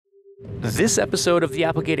This episode of the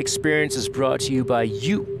Applegate Experience is brought to you by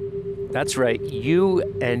you. That's right, you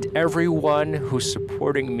and everyone who's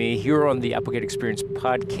supporting me here on the Applegate Experience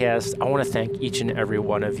podcast. I want to thank each and every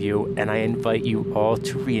one of you, and I invite you all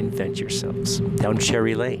to reinvent yourselves down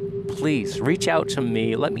Cherry Lane. Please reach out to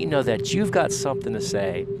me. Let me know that you've got something to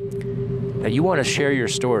say, that you want to share your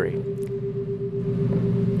story.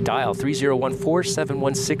 Dial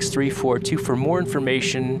 301-471-6342 for more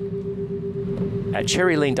information at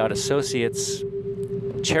cherrylane.associates,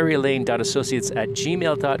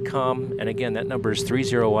 cherrylane.associates@gmail.com. And again, that number is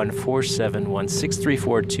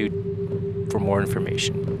 301-471-6342 for more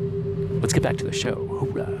information. Let's get back to the show.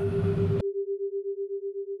 Hoorah.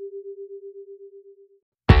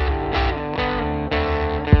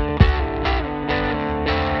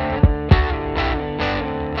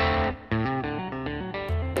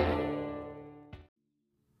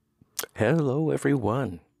 Hello,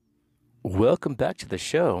 everyone. Welcome back to the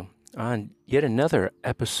show on yet another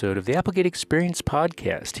episode of the Applegate Experience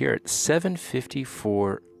podcast here at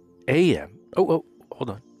 7:54 a.m. Oh,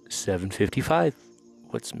 hold on. 7:55.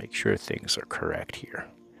 Let's make sure things are correct here.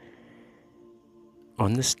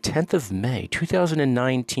 On this 10th of May,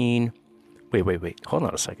 2019. Wait. Hold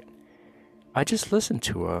on a second. I just listened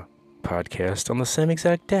to a podcast on the same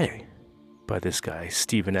exact day by this guy,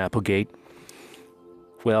 Stephen Applegate.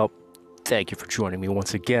 Well, thank you for joining me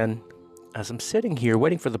once again. As I'm sitting here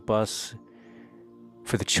waiting for the bus,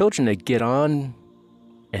 for the children to get on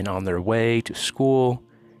and on their way to school.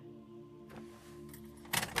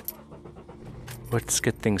 Let's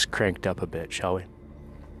get things cranked up a bit, shall we?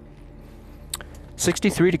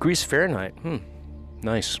 63 degrees Fahrenheit.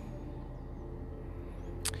 Nice.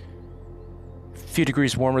 A few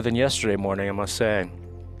degrees warmer than yesterday morning, I must say.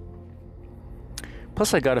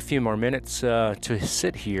 Plus, I got a few more minutes to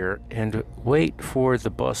sit here and wait for the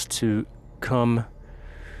bus to come.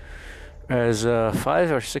 As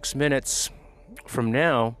 5 or 6 minutes from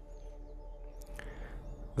now,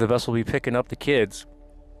 the bus will be picking up the kids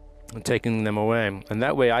and taking them away. And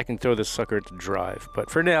that way I can throw this sucker to drive. But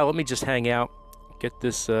for now, let me just hang out, get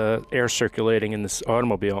this air circulating in this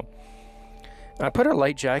automobile. I put a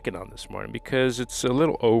light jacket on this morning because it's a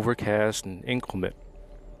little overcast and inclement.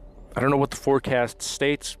 I don't know what the forecast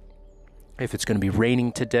states, if it's going to be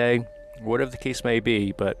raining today, whatever the case may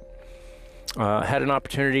be, but I had an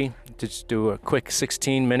opportunity to just do a quick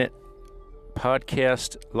 16-minute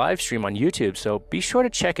podcast live stream on YouTube, so be sure to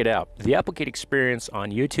check it out. The Applegate Experience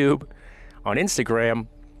on YouTube, on Instagram,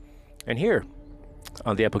 and here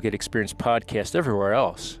on the Applegate Experience podcast everywhere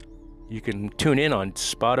else. You can tune in on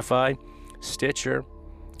Spotify, Stitcher,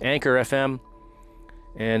 Anchor FM,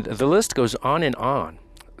 and the list goes on and on.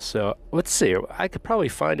 So let's see, I could probably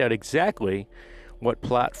find out exactly what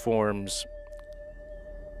platforms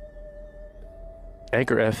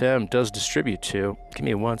Anchor FM does distribute to. Give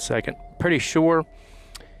me 1 second. Pretty sure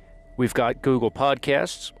we've got Google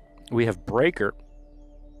Podcasts, we have Breaker,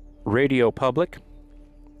 Radio Public,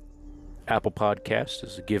 Apple Podcasts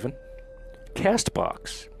is a given,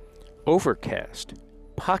 Castbox, Overcast,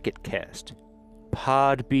 Pocket Cast,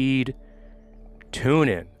 Podbean,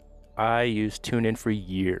 TuneIn. I used TuneIn for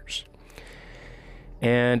years.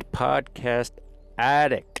 And Podcast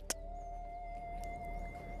Addict.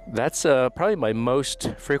 That's probably my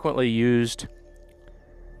most frequently used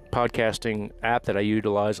podcasting app that I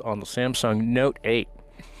utilize on the Samsung Note 8.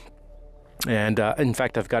 And in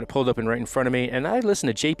fact, I've got it pulled up and right in front of me. And I listen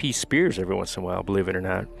to J.P. Spears every once in a while, believe it or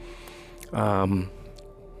not. I'm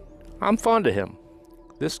fond of him.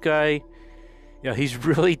 This guy, he's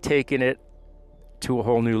really taken it to a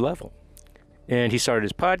whole new level. And he started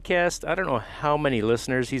his podcast. I don't know how many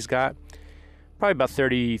listeners he's got. Probably about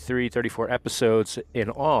 33, 34 episodes in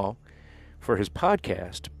all for his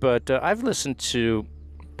podcast. But I've listened to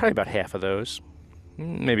probably about half of those,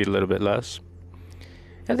 maybe a little bit less.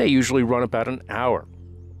 And they usually run about an hour.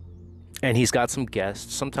 And he's got some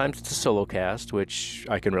guests. Sometimes it's a solo cast, which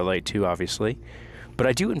I can relate to, obviously. But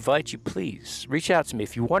I do invite you, please, reach out to me.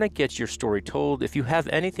 If you want to get your story told, if you have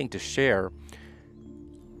anything to share,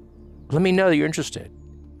 let me know that you're interested.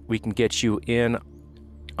 We can get you in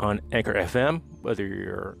on Anchor FM, whether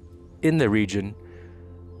you're in the region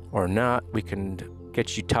or not. We can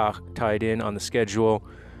get you tied in on the schedule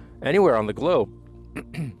anywhere on the globe.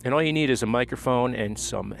 And all you need is a microphone and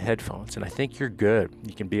some headphones. And I think you're good.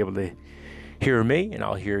 You can be able to hear me and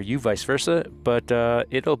I'll hear you, vice versa. But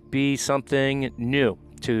it'll be something new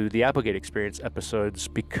to the Applegate Experience episodes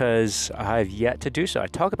because I've yet to do so. I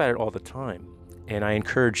talk about it all the time. And I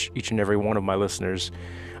encourage each and every one of my listeners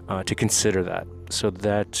to consider that so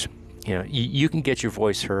that you can get your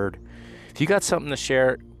voice heard. If you got something to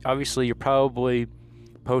share, obviously you're probably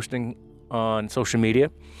posting on social media,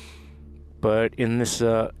 but in this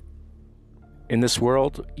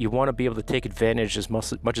world, you want to be able to take advantage as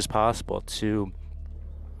much as possible to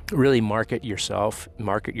really market yourself,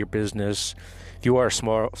 market your business. If you are a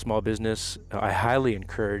small business, I highly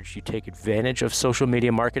encourage you take advantage of social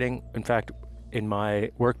media marketing. In fact, in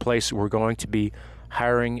my workplace, we're going to be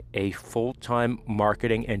hiring a full-time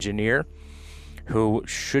marketing engineer who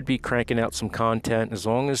should be cranking out some content as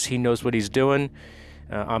long as he knows what he's doing.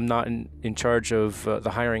 I'm not in charge of the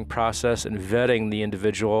hiring process and vetting the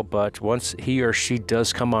individual, but once he or she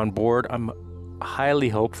does come on board, I'm highly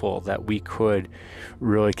hopeful that we could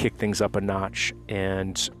really kick things up a notch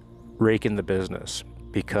and rake in the business,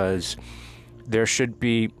 because there should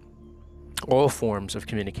be all forms of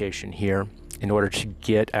communication here in order to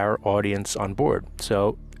get our audience on board.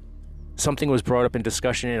 So something was brought up in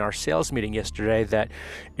discussion in our sales meeting yesterday that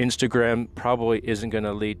Instagram probably isn't going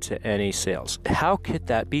to lead to any sales. How could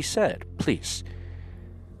that be said? Please,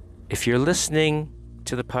 if you're listening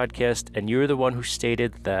to the podcast and you're the one who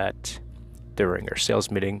stated that during our sales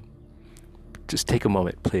meeting, just take a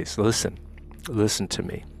moment, please. Listen to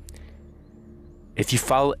me. If you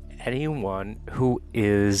follow anyone who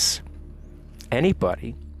is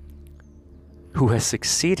anybody who has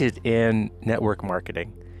succeeded in network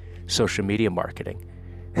marketing, social media marketing,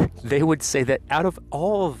 they would say that out of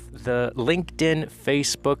all of the LinkedIn,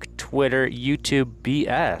 Facebook, Twitter, YouTube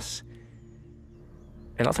BS,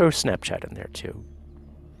 and I'll throw Snapchat in there too,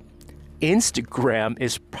 Instagram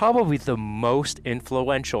is probably the most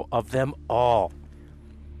influential of them all.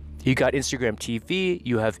 You got Instagram TV,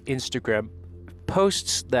 you have Instagram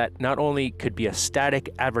posts that not only could be a static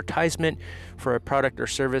advertisement for a product or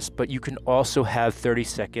service, but you can also have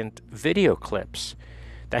 30-second video clips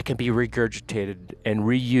that can be regurgitated and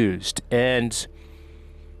reused and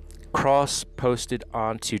cross-posted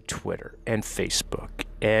onto Twitter and Facebook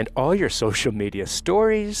and all your social media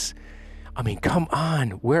stories. I mean, come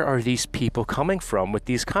on, where are these people coming from with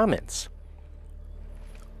these comments?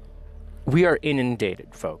 We are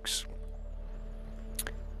inundated, folks,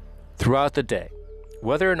 throughout the day.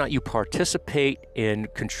 Whether or not you participate in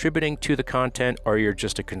contributing to the content or you're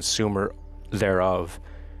just a consumer thereof,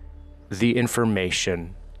 the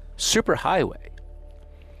information superhighway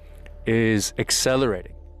is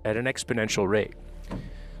accelerating at an exponential rate.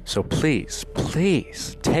 So please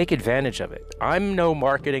take advantage of it. I'm no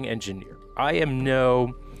marketing engineer. I am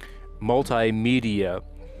no multimedia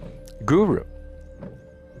guru.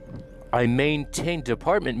 I maintain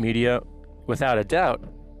department media without a doubt,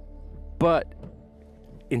 but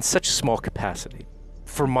in such a small capacity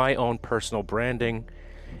for my own personal branding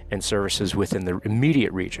and services within the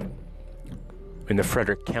immediate region in the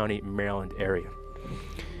Frederick County, Maryland area.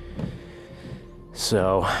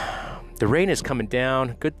 So the rain is coming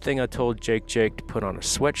down. Good thing I told Jake to put on a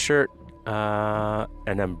sweatshirt.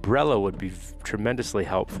 An umbrella would be tremendously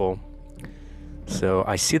helpful. So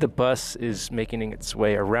I see the bus is making its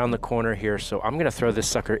way around the corner here, so I'm going to throw this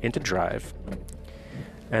sucker into drive.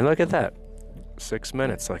 And look at that. 6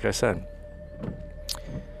 minutes, like I said.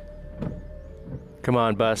 Come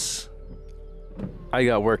on, bus. I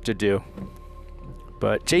got work to do.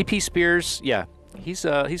 But JP Spears, yeah, he's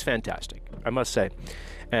fantastic, I must say.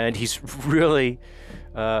 And he's really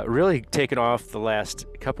taken off the last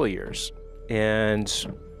couple of years. And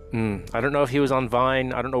I don't know if he was on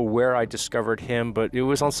Vine. I don't know where I discovered him, but it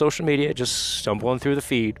was on social media, just stumbling through the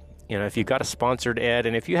feed. You know, if you got a sponsored ad,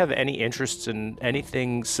 and if you have any interests in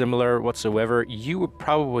anything similar whatsoever, you were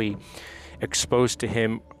probably exposed to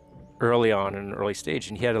him early on in an early stage.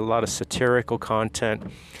 And he had a lot of satirical content,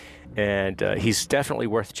 and he's definitely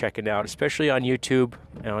worth checking out, especially on YouTube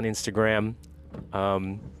and on Instagram.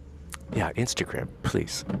 Instagram,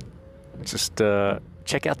 please. Just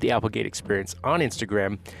check out the Applegate Experience on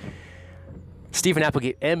Instagram. Stephen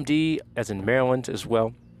Applegate, MD, as in Maryland as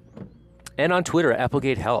well. And on Twitter,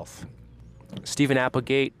 Applegate Health. Stephen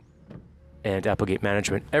Applegate and Applegate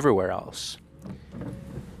Management everywhere else.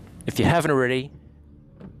 If you haven't already,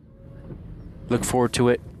 look forward to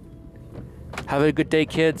it. Have a good day,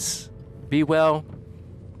 kids. Be well.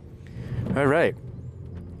 All right.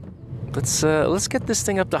 Let's get this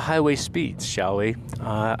thing up to highway speeds, shall we?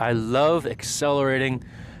 I love accelerating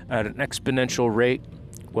at an exponential rate,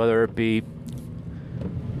 whether it be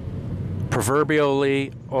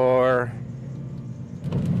proverbially or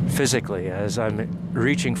physically, as I'm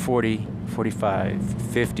reaching 40,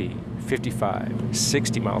 45, 50, 55,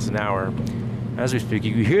 60 miles an hour. As we speak,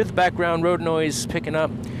 you hear the background road noise picking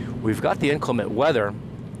up. We've got the inclement weather,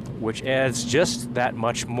 which adds just that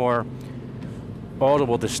much more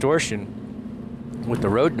audible distortion with the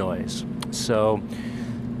road noise. So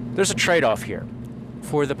there's a trade-off here.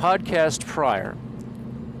 For the podcast prior,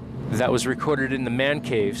 that was recorded in the Man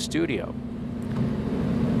Cave studio,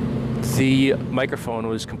 the microphone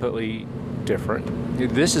was completely different.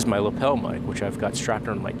 This is my lapel mic, which I've got strapped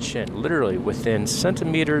on my chin, literally within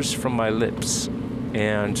centimeters from my lips,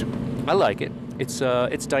 and I like it. It's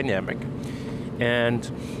dynamic, and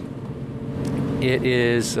it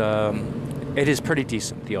is pretty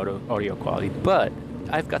decent, the audio quality. But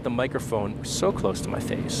I've got the microphone so close to my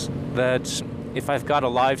face that if I've got a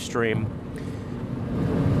live stream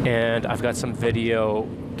and I've got some video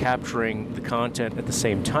capturing the content at the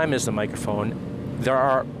same time as the microphone, there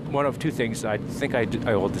are one of two things I think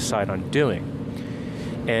I will decide on doing.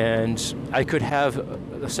 And I could have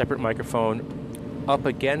a separate microphone up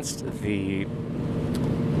against the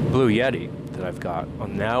Blue Yeti that I've got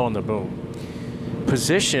now on the boom,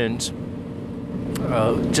 positioned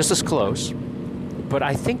just as close, but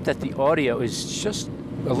I think that the audio is just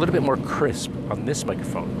a little bit more crisp on this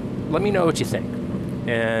microphone. Let me know what you think.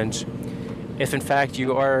 And if in fact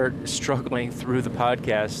you are struggling through the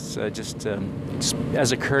podcasts, just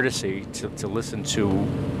as a courtesy to listen to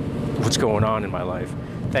what's going on in my life,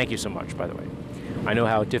 thank you so much, by the way. I know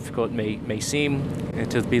how difficult it may seem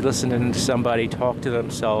to be listening to somebody talk to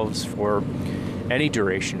themselves for any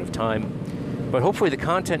duration of time, but hopefully the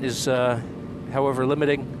content is, however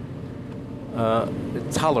limiting,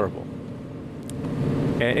 tolerable.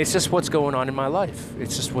 And it's just what's going on in my life.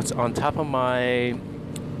 It's just what's on top of my,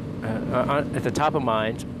 at the top of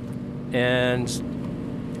mind. And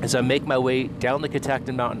as I make my way down the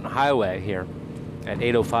Catoctin Mountain Highway here at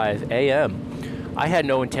 8:05 a.m., I had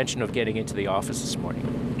no intention of getting into the office this morning.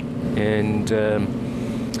 And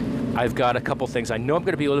I've got a couple things. I know I'm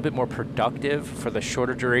going to be a little bit more productive for the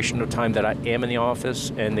shorter duration of time that I am in the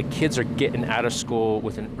office, and the kids are getting out of school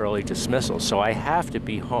with an early dismissal. So I have to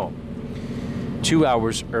be home 2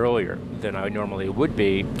 hours earlier than I normally would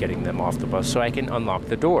be, getting them off the bus so I can unlock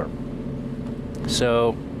the door.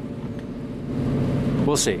 So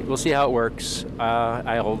we'll see. We'll see how it works.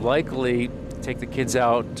 I'll likely take the kids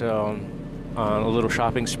out on a little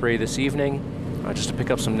shopping spree this evening, just to pick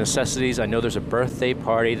up some necessities. I know there's a birthday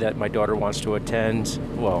party that my daughter wants to attend.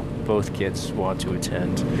 Well, both kids want to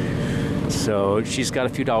attend. So she's got a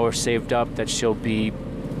few dollars saved up that she'll be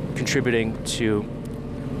contributing to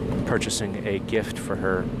purchasing a gift for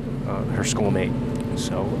her schoolmate.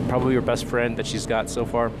 So probably her best friend that she's got so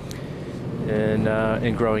far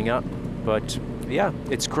in growing up. But yeah,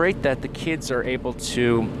 it's great that the kids are able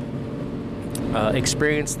to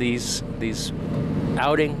experience these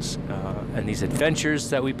outings and these adventures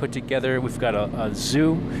that we put together. We've got a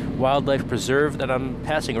zoo, wildlife preserve that I'm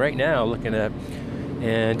passing right now looking at.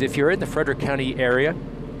 And if you're in the Frederick County area,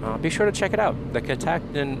 be sure to check it out. The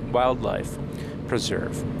Catoctin Wildlife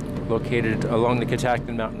Preserve, located along the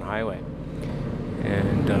Catoctin Mountain Highway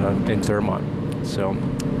and in Thurmont. So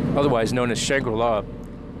otherwise known as Shangri-La.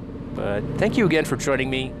 But thank you again for joining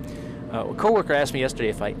me. A coworker asked me yesterday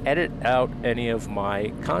if I edit out any of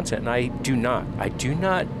my content, and I do not. I do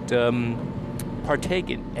not partake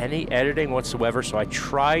in any editing whatsoever, so I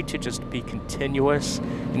try to just be continuous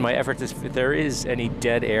in my efforts. If there is any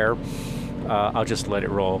dead air, I'll just let it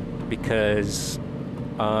roll, because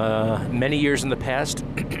many years in the past,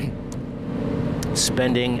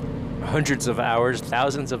 spending hundreds of hours,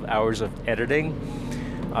 thousands of hours of editing,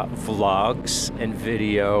 vlogs and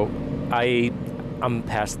video, I'm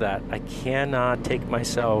past that. I cannot take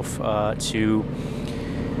myself to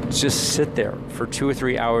just sit there for 2 or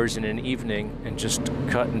 3 hours in an evening and just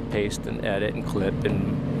cut and paste and edit and clip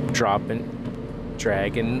and drop and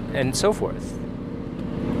drag and so forth.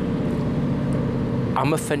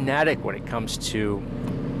 I'm a fanatic when it comes to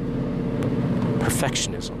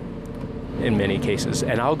perfectionism in many cases,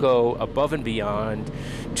 and I'll go above and beyond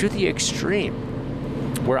to the extreme,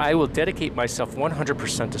 where I will dedicate myself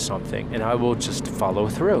 100% to something, and I will just follow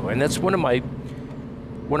through. And that's one of my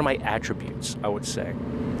attributes, I would say,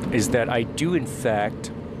 is that I do in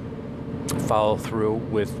fact follow through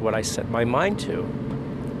with what I set my mind to.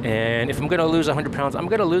 And if I'm going to lose 100 pounds, I'm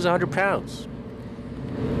going to lose 100 pounds.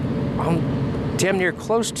 I'm damn near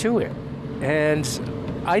close to it, and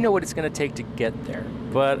I know what it's going to take to get there.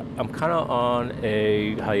 But I'm kind of on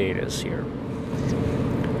a hiatus here.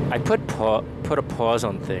 I put a pause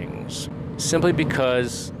on things simply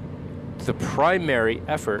because the primary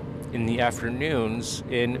effort in the afternoons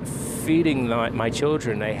in feeding my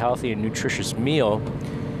children a healthy and nutritious meal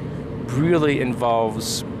really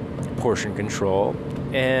involves portion control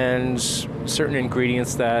and certain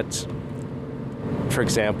ingredients that, for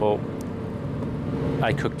example,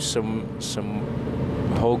 I cooked some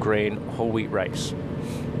whole grain, whole wheat rice,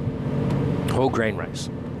 whole grain rice,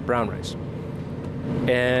 brown rice.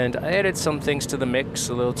 And I added some things to the mix,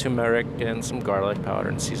 a little turmeric and some garlic powder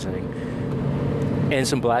and seasoning, and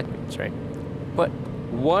some black beans, right? But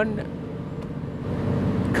 1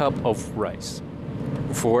 cup of rice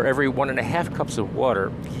for every 1.5 cups of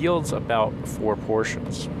water yields about 4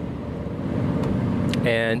 portions.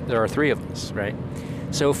 And there are 3 of us, right?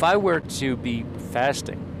 So if I were to be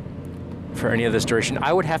fasting for any of this duration,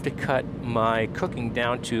 I would have to cut my cooking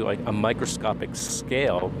down to like a microscopic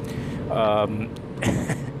scale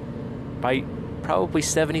by probably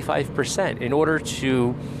 75% in order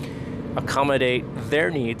to accommodate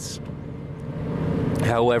their needs,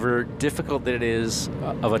 however difficult it is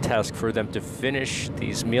of a task for them to finish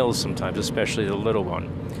these meals sometimes, especially the little one.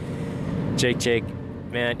 Jake,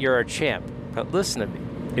 man, you're a champ, but listen to me.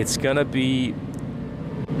 It's going to be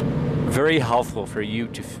very helpful for you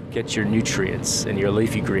to get your nutrients and your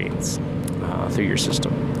leafy greens through your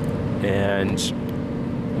system. And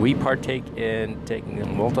we partake in taking a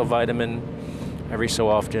multivitamin every so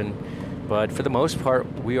often, but for the most part,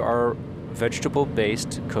 we are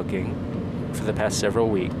vegetable-based cooking for the past several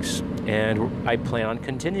weeks, and I plan on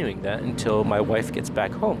continuing that until my wife gets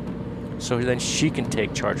back home. So then she can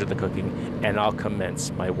take charge of the cooking, and I'll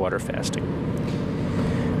commence my water fasting,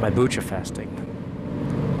 my kombucha fasting.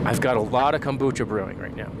 I've got a lot of kombucha brewing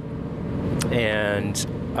right now, and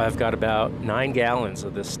I've got about 9 gallons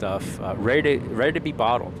of this stuff ready to be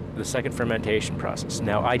bottled, the second fermentation process.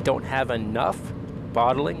 Now, I don't have enough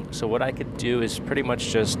bottling, so what I could do is pretty much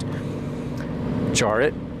just jar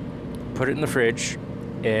it, put it in the fridge,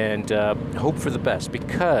 and hope for the best,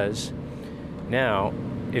 because now,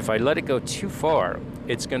 if I let it go too far,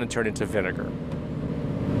 it's going to turn into vinegar.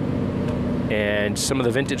 And some of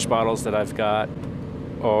the vintage bottles that I've got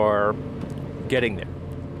are getting there.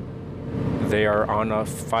 They are on a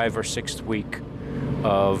 5 or 6 week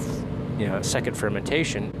of second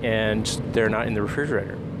fermentation, and they're not in the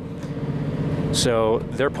refrigerator. So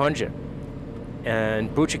they're pungent. And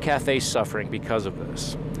Kombucha Cafe's suffering because of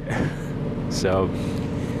this. So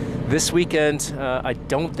this weekend, I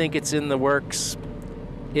don't think it's in the works.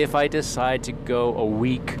 If I decide to go a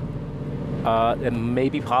week, it may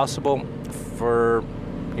be possible for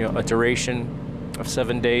a duration of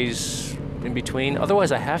 7 days in between.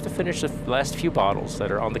 Otherwise, I have to finish the last few bottles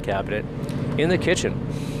that are on the cabinet in the kitchen,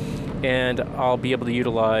 and I'll be able to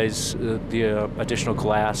utilize the additional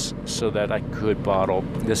glass so that I could bottle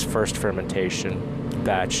this first fermentation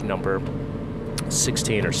batch number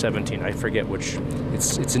 16 or 17. I forget which.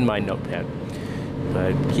 It's in my notepad.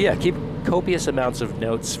 But yeah, keep copious amounts of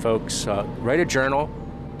notes, folks. Write a journal.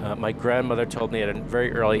 My grandmother told me at a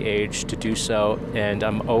very early age to do so, and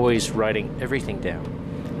I'm always writing everything down.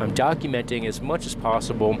 I'm documenting as much as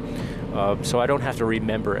possible so I don't have to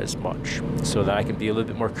remember as much, so that I can be a little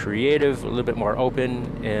bit more creative, a little bit more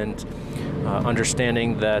open, and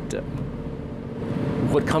understanding that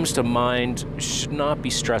what comes to mind should not be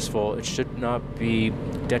stressful, it should not be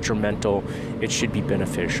detrimental, it should be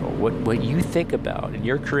beneficial. What you think about in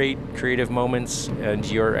your creative moments and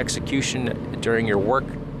your execution during your work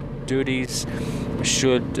duties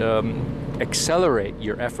should accelerate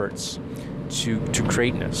your efforts to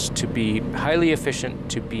greatness, to be highly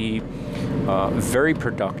efficient, to be very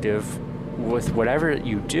productive with whatever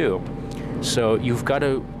you do. So you've got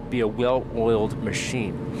to be a well-oiled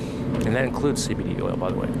machine, and that includes CBD oil,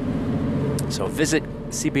 by the way. So visit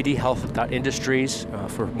cbdhealth.industries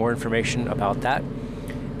for more information about that.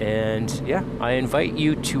 And yeah, I invite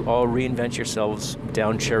you to all reinvent yourselves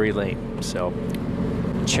down Cherry Lane. So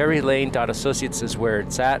cherrylane.associates is where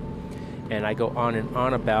it's at, and I go on and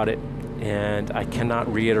on about it. And I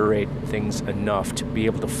cannot reiterate things enough to be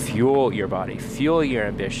able to fuel your body, fuel your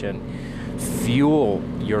ambition, fuel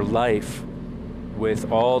your life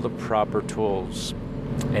with all the proper tools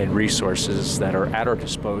and resources that are at our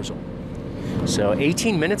disposal. So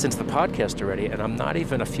 18 minutes into the podcast already, and I'm not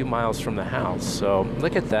even a few miles from the house. So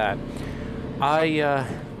look at that. I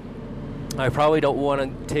probably don't want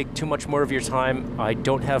to take too much more of your time. I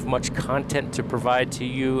don't have much content to provide to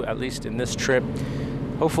you, at least in this trip.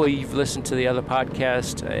 Hopefully you've listened to the other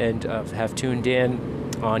podcast and have tuned in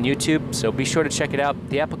on YouTube, so be sure to check it out.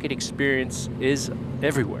 The Applegate Experience is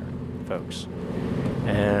everywhere, folks.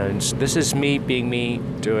 And this is me being me,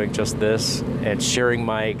 doing just this, and sharing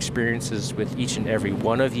my experiences with each and every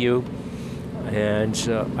one of you. And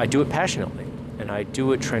I do it passionately, and I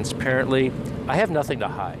do it transparently. I have nothing to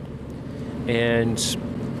hide. And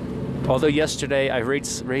although yesterday I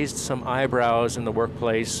raised some eyebrows in the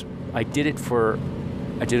workplace, I did it for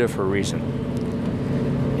a reason.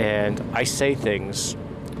 And I say things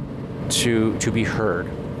to be heard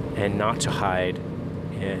and not to hide.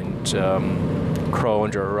 And crawl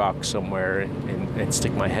under a rock somewhere and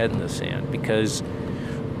stick my head in the sand, because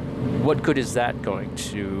what good is that going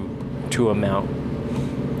to amount?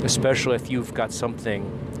 Especially if you've got something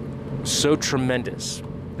so tremendous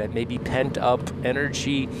that may be pent up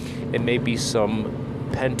energy, it may be some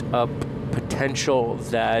pent up potential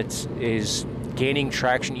that is gaining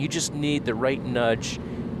traction. You just need the right nudge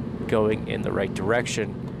going in the right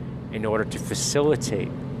direction in order to facilitate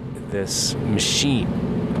this machine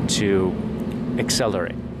to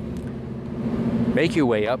accelerate. Make your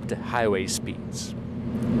way up to highway speeds.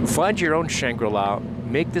 Find your own Shangri-La.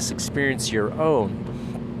 Make this experience your own.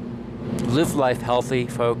 Live life healthy,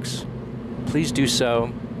 folks. Please do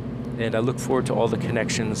so. And I look forward to all the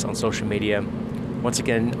connections on social media. Once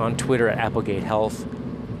again, on Twitter at Applegate Health,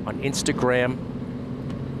 on Instagram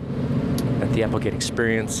at the Applegate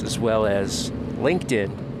Experience, as well as LinkedIn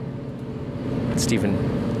at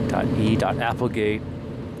Stephen.E.Applegate.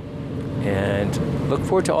 And look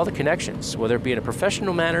forward to all the connections, whether it be in a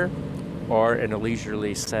professional manner or in a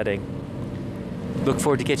leisurely setting. Look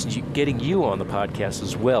forward to getting you on the podcast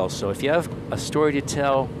as well. So if you have a story to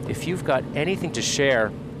tell, if you've got anything to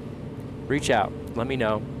share, reach out. Let me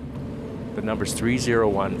know. The number's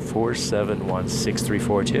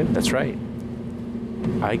 301-471-6342. That's right.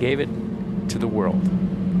 I gave it to the world.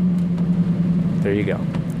 There you go.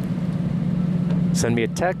 Send me a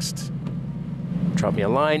text. Drop me a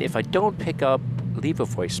line. If I don't pick up, leave a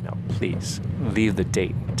voicemail, please. Leave the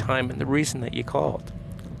date, time, and the reason that you called.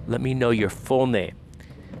 Let me know your full name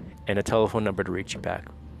and a telephone number to reach you back,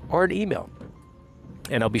 or an email.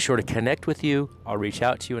 And I'll be sure to connect with you. I'll reach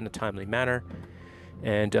out to you in a timely manner,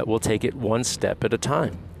 and we'll take it one step at a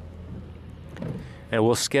time. And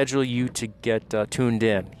we'll schedule you to get tuned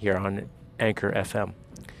in here on Anchor FM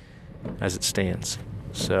as it stands.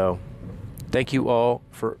 So thank you all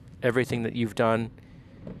for everything that you've done.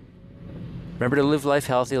 Remember to live life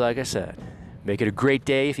healthy, like I said. Make it a great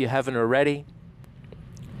day if you haven't already.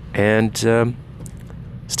 And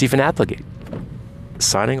Stephen Applegate,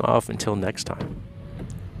 signing off until next time.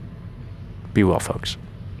 Be well, folks.